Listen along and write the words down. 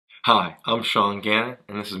Hi, I'm Sean Gannon,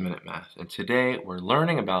 and this is Minute Math. And today we're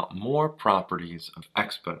learning about more properties of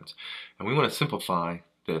exponents, and we want to simplify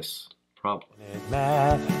this problem.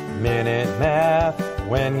 Minute Math.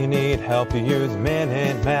 When you need help, you use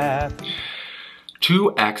Minute Math.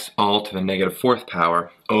 2x all to the negative fourth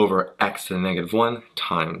power over x to the negative 1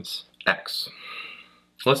 times x.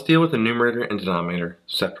 Let's deal with the numerator and denominator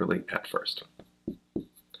separately at first.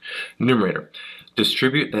 Numerator.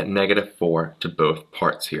 Distribute that negative 4 to both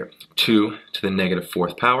parts here. 2 to the negative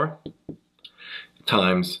fourth power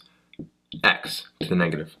times x to the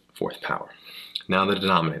negative fourth power. Now the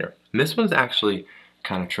denominator. And this one's actually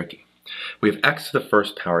kind of tricky. We have x to the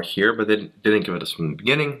first power here, but they didn't give it us from the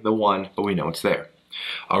beginning, the 1, but we know it's there.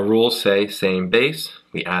 Our rules say same base,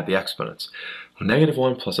 we add the exponents. Well, negative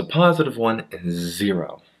 1 plus a positive 1 is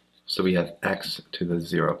 0. So we have x to the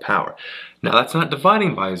 0 power. Now that's not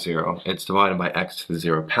dividing by 0, it's dividing by x to the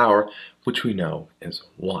 0 power, which we know is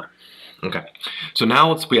 1. Okay, so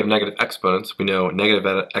now we have negative exponents. We know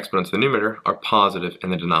negative exponents in the numerator are positive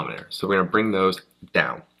in the denominator. So we're going to bring those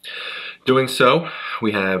down. Doing so,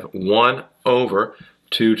 we have 1 over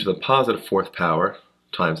 2 to the positive fourth power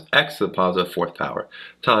times x to the positive fourth power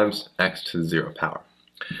times x to the 0 power.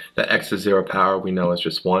 That x to the 0 power we know is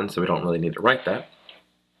just 1, so we don't really need to write that.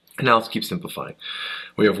 And now let's keep simplifying.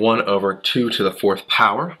 We have 1 over 2 to the fourth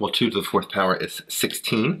power. Well, 2 to the fourth power is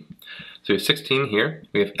 16. So we have 16 here.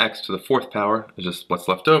 We have x to the fourth power, is just what's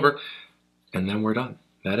left over. And then we're done.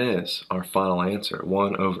 That is our final answer,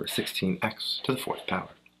 1 over 16x to the fourth power.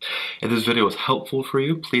 If this video was helpful for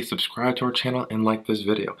you, please subscribe to our channel and like this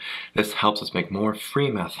video. This helps us make more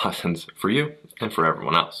free math lessons for you and for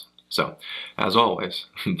everyone else. So, as always,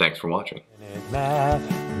 thanks for watching.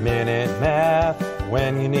 Minute Math.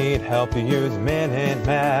 When you need help, you use Minute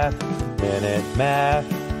Math. Minute Math.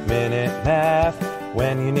 Minute Math.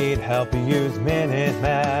 When you need help, you use Minute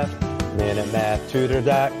Math.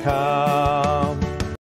 MinuteMathTutor.com.